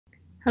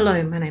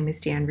Hello, my name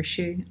is Deanne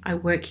Hryciw. I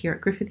work here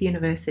at Griffith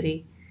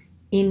University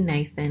in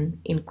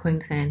Nathan in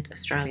Queensland,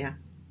 Australia.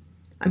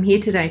 I'm here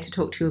today to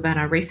talk to you about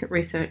our recent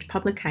research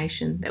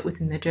publication that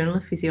was in the Journal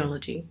of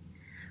Physiology,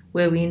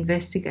 where we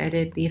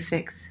investigated the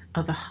effects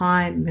of a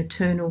high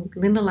maternal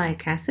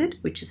linoleic acid,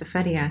 which is a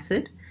fatty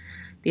acid,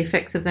 the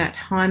effects of that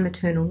high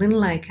maternal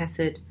linoleic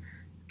acid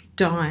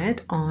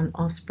diet on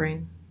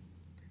offspring.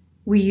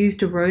 We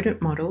used a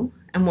rodent model,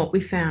 and what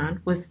we found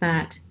was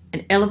that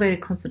an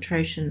elevated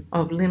concentration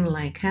of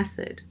linoleic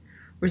acid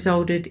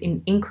resulted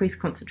in increased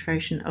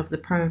concentration of the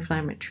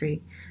pro-inflammatory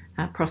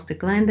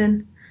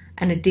prostaglandin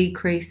and a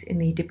decrease in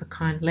the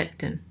adipokine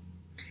leptin.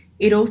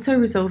 It also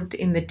resulted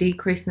in the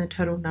decrease in the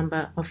total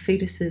number of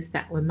fetuses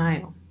that were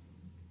male.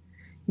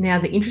 Now,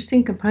 the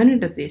interesting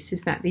component of this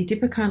is that the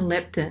adipokine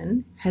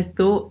leptin has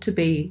thought to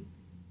be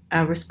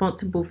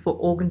responsible for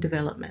organ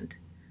development.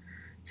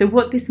 So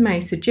what this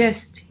may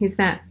suggest is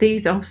that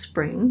these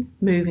offspring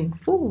moving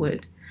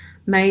forward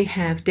may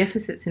have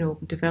deficits in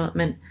organ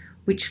development,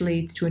 which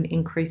leads to an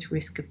increased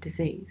risk of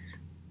disease.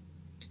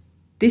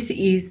 This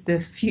is the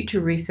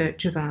future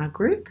research of our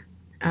group,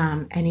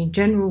 and in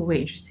general we're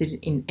interested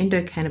in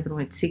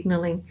endocannabinoid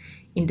signalling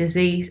in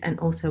disease and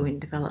also in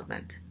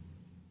development.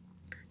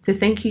 So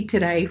thank you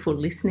today for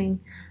listening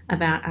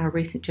about our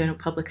recent journal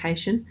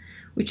publication,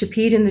 which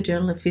appeared in the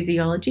Journal of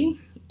Physiology,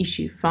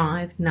 issue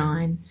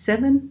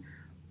 597,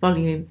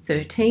 volume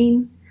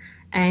 13.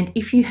 And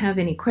if you have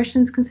any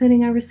questions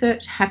concerning our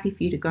research, happy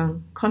for you to go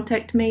and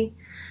contact me.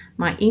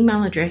 My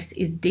email address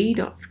is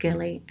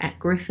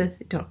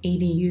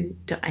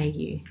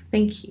d.skelly@griffith.edu.au.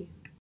 Thank you.